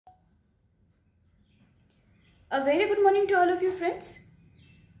A very good morning to all of you friends.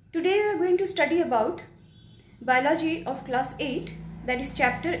 Today we are going to study about biology of class 8, that is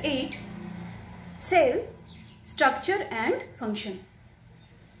chapter 8, cell, structure and function.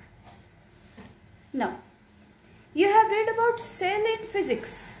 Now, you have read about cell in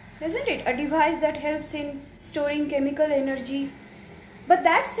physics, isn't it? A device that helps in storing chemical energy. But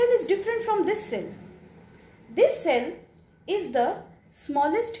that cell is different from this cell. This cell is the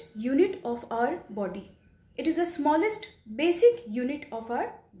smallest unit of our body. It is the smallest basic unit of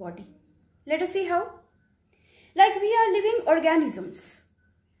our body. Let us see how. Like we are living organisms.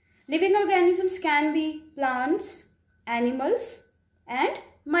 Living organisms can be plants, animals and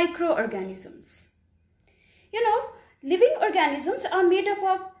microorganisms. You know, living organisms are made up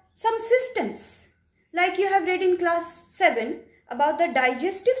of some systems. Like you have read in class 7 about the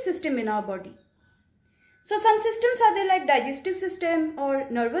digestive system in our body. So some systems are there like digestive system or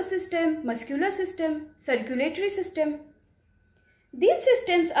nervous system, muscular system, circulatory system. These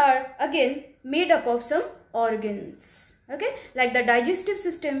systems are again made up of some organs. Okay, like the digestive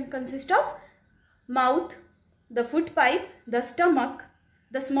system consists of mouth, the food pipe, the stomach,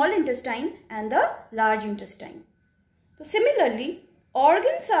 the small intestine and the large intestine. So similarly,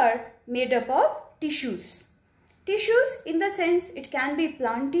 organs are made up of tissues. Tissues in the sense it can be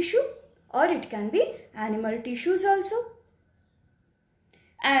plant tissue or it can be animal tissues also.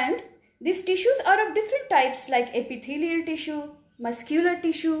 And these tissues are of different types like epithelial tissue, muscular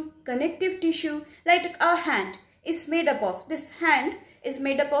tissue, connective tissue. Like our hand is made up of, this hand is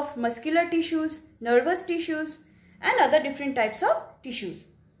made up of muscular tissues, nervous tissues and other different types of tissues.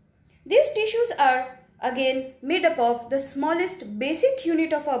 These tissues are again made up of the smallest basic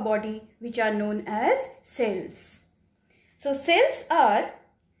unit of our body, which are known as cells. So cells are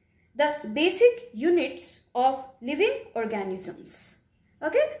the basic units of living organisms.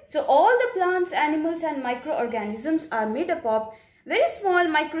 Okay, so all the plants, animals and microorganisms are made up of very small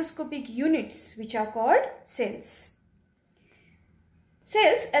microscopic units which are called cells.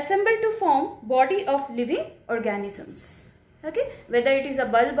 Cells assemble to form body of living organisms. Okay, whether it is a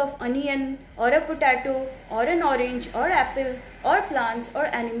bulb of onion or a potato or an orange or apple or plants or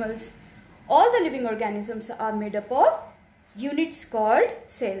animals, all the living organisms are made up of units called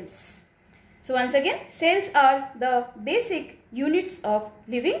cells. So once again, cells are the basic units of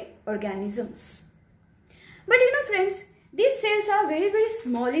living organisms. But you know friends, these cells are very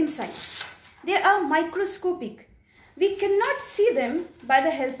small in size. They are microscopic. We cannot see them by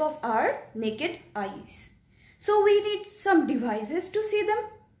the help of our naked eyes. So we need some devices to see them.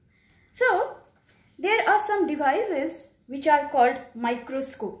 So there are some devices which are called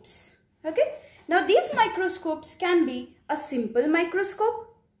microscopes. Okay. Now these microscopes can be a simple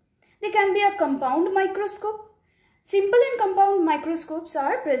microscope. They can be a compound microscope. Simple and compound microscopes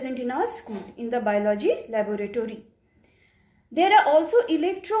are present in our school in the biology laboratory. There are also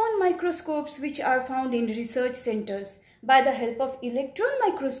electron microscopes which are found in research centers. By the help of electron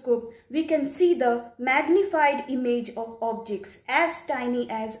microscope, we can see the magnified image of objects as tiny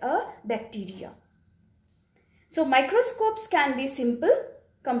as a bacteria. So microscopes can be simple,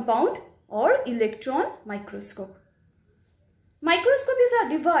 compound or electron microscope. Microscope is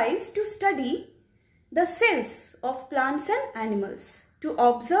a device to study the cells of plants and animals, to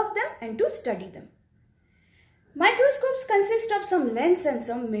observe them and to study them. Microscopes consist of some lens and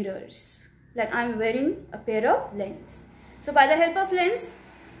some mirrors. Like I am wearing a pair of lens. So by the help of lens,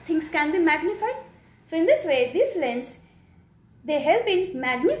 things can be magnified. So in this way, this lens, they help in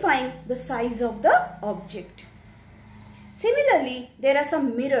magnifying the size of the object. Similarly, there are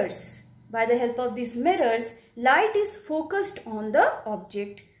some mirrors. By the help of these mirrors, light is focused on the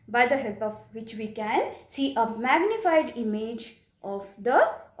object, by the help of which we can see a magnified image of the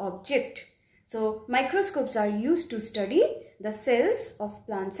object. So microscopes are used to study the cells of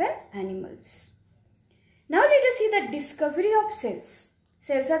plants and animals. Now let us see the discovery of cells.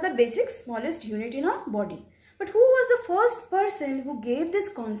 Cells are the basic smallest unit in our body. But who was the first person who gave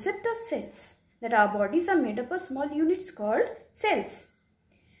this concept of cells? That our bodies are made up of small units called cells.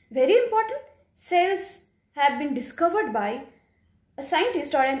 Very important, cells have been discovered by a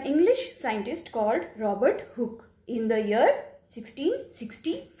scientist or an English scientist called Robert Hooke in the year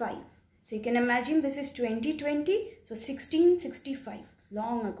 1665. So you can imagine this is 2020, so 1665,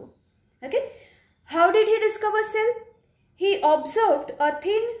 long ago. Okay. How did he discover cell? He observed a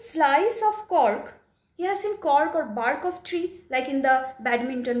thin slice of cork. You have seen cork or bark of tree, like in the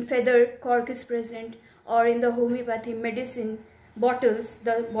badminton feather, cork is present, or in the homeopathy medicine bottles,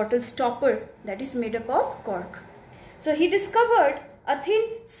 the bottle stopper that is made up of cork. So he discovered a thin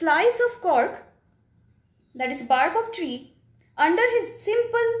slice of cork, that is bark of tree, under his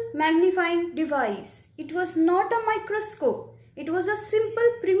simple magnifying device. It was not a microscope. It was a simple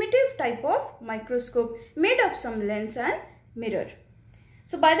primitive type of microscope made of some lens and mirror.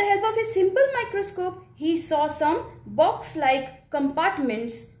 So by the help of a simple microscope, he saw some box-like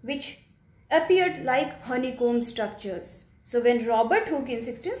compartments which appeared like honeycomb structures. So when Robert Hooke in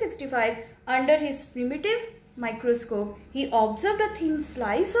 1665, under his primitive microscope, he observed a thin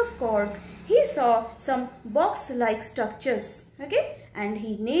slice of cork, he saw some box-like structures, okay, and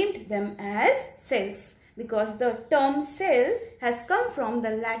he named them as cells, because the term cell has come from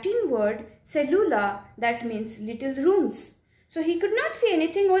the Latin word cellula, that means little rooms. So he could not see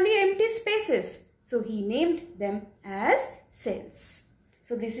anything, only empty spaces. So he named them as cells.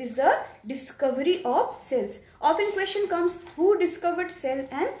 So this is the discovery of cells. Often question comes, who discovered cell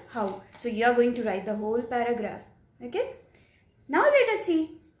and how? So you are going to write the whole paragraph. Okay. Now let us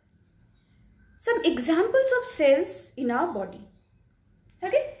see some examples of cells in our body.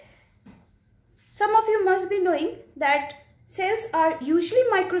 Okay. Some of you must be knowing that cells are usually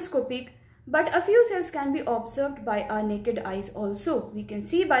microscopic, but a few cells can be observed by our naked eyes also. We can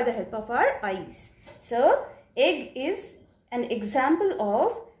see by the help of our eyes. So egg is an example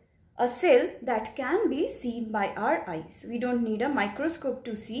of a cell that can be seen by our eyes. We don't need a microscope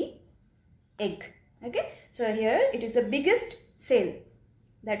to see egg. Okay. So here it is the biggest cell,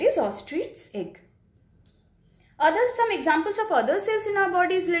 that is ostrich's egg. Some examples of other cells in our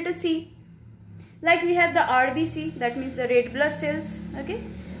bodies, let us see. Like we have the RBC, that means the red blood cells. Okay.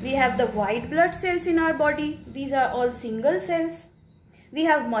 We have the white blood cells in our body. These are all single cells. We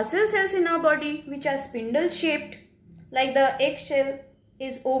have muscle cells in our body which are spindle shaped. Like the eggshell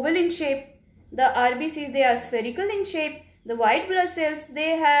is oval in shape. The RBCs, they are spherical in shape. The white blood cells,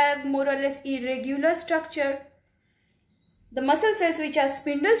 they have more or less irregular structure. The muscle cells which are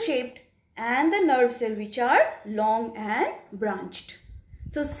spindle shaped, and the nerve cells which are long and branched.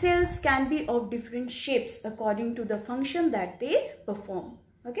 So cells can be of different shapes according to the function that they perform.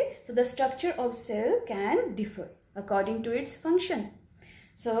 Okay, so the structure of cell can differ according to its function.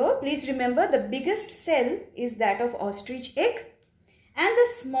 So please remember, the biggest cell is that of ostrich egg, and the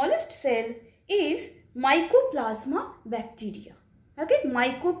smallest cell is Mycoplasma bacteria. Okay,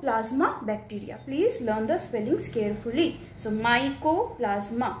 Mycoplasma bacteria. Please learn the spellings carefully. So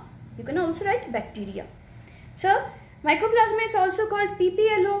Mycoplasma. You can also write bacteria. So Mycoplasma is also called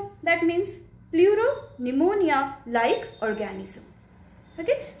PPLO. That means pleuropneumonia-like organism.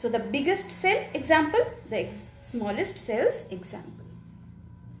 Okay, so the biggest cell example, the smallest cells example.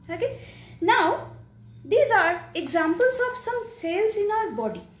 Okay, now these are examples of some cells in our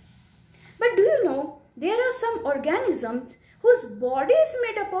body. But do you know, there are some organisms whose body is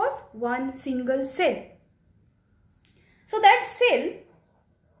made up of one single cell. So that cell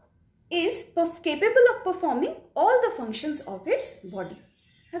is capable of performing all the functions of its body.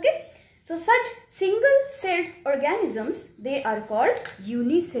 Okay. So such single-celled organisms, they are called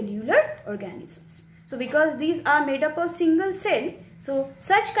unicellular organisms. So because these are made up of single cell, so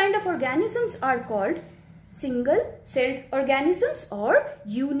such kind of organisms are called single-celled organisms or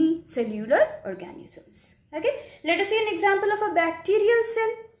unicellular organisms. Okay, let us see an example of a bacterial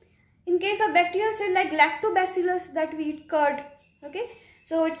cell. In case of bacterial cell like lactobacillus that we eat curd. Okay,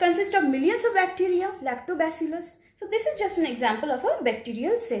 so it consists of millions of bacteria, lactobacillus. So this is just an example of a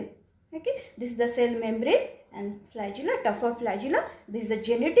bacterial cell. Okay, this is the cell membrane and flagella, tougher flagella. This is the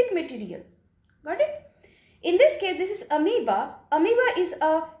genetic material. Got it? In this case, this is amoeba. Amoeba is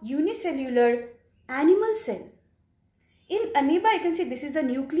a unicellular animal cell. In amoeba, you can see this is the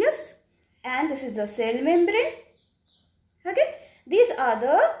nucleus and this is the cell membrane. Okay, these are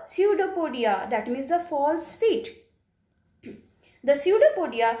the pseudopodia, that means the false feet. The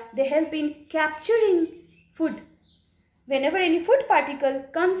pseudopodia, they help in capturing food. Whenever any food particle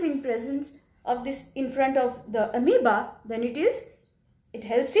comes in presence of this in front of the amoeba, then it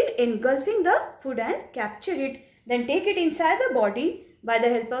helps in engulfing the food and capture it, then take it inside the body by the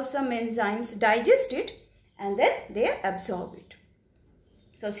help of some enzymes, digest it, and then they absorb it.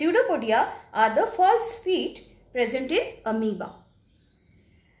 So pseudopodia are the false feet present in amoeba.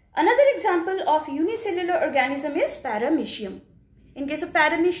 Another example of unicellular organism is paramecium. In case of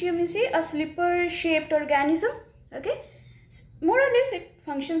paramecium, you see a slipper shaped organism. Okay, more or less it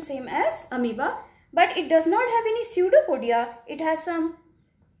functions same as amoeba, but it does not have any pseudopodia. It has some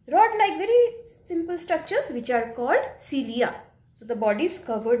rod-like very simple structures which are called cilia. So the body is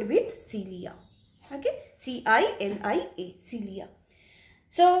covered with cilia. Okay, C-I-L-I-A, cilia.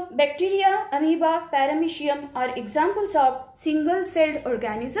 So bacteria, amoeba, paramecium are examples of single-celled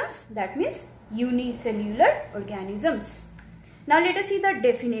organisms, that means unicellular organisms. Now let us see the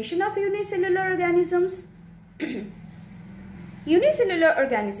definition of unicellular organisms. unicellular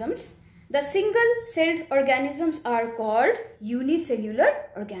organisms, the single-celled organisms are called unicellular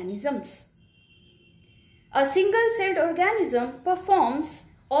organisms. A single-celled organism performs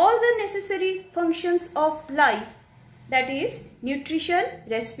all the necessary functions of life, that is nutrition,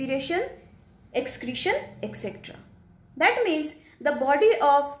 respiration, excretion, etc. That means the body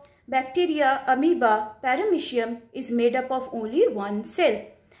of bacteria, amoeba, paramecium is made up of only one cell,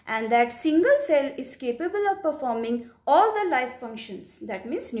 and that single cell is capable of performing all the life functions. That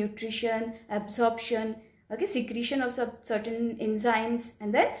means nutrition, absorption, secretion of certain enzymes,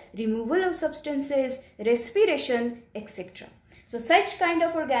 and then removal of substances, respiration, etc. So such kind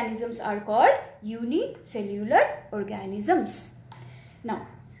of organisms are called unicellular organisms. Now,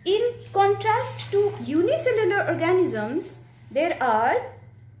 in contrast to unicellular organisms, there are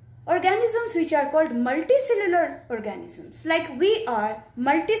organisms which are called multicellular organisms. Like we are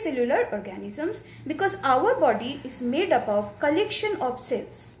multicellular organisms because our body is made up of collection of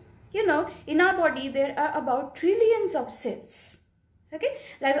cells. You know, in our body there are about trillions of cells. Okay,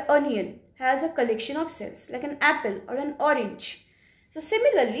 like an onion has a collection of cells, like an apple or an orange. So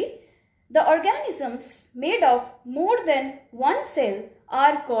similarly, the organisms made of more than one cell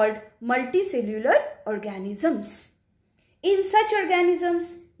are called multicellular organisms. In such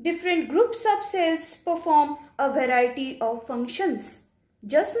organisms, different groups of cells perform a variety of functions.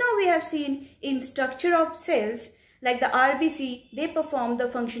 Just now we have seen in structure of cells, like the RBC, they perform the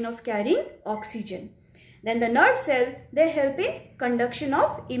function of carrying oxygen. Then the nerve cell, they help in conduction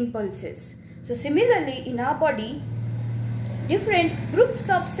of impulses. So similarly, in our body, different groups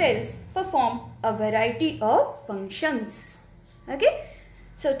of cells perform a variety of functions. Okay,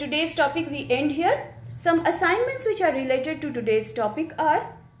 so today's topic we end here. Some assignments which are related to today's topic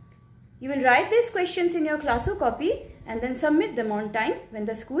are, you will write these questions in your classroom copy and then submit them on time when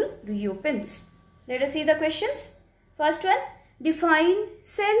the school reopens. Let us see the questions. First one, define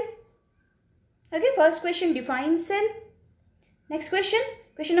cell. Okay, first question, define cell. Next question,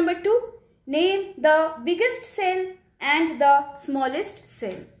 question number 2, name the biggest cell and the smallest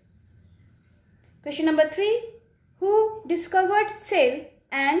cell. Question number 3, who discovered cell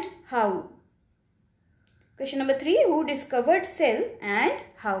and how? Question number 3, who discovered cell and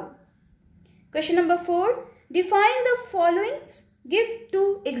how? Question number 4, define the following. Give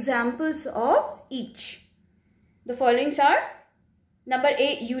 2 examples of each. The followings are, number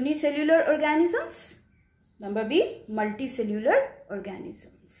A, unicellular organisms. Number B, multicellular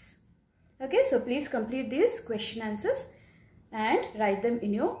organisms. Okay, so please complete these question answers and write them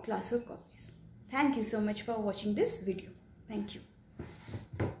in your classwork copies. Thank you so much for watching this video. Thank you.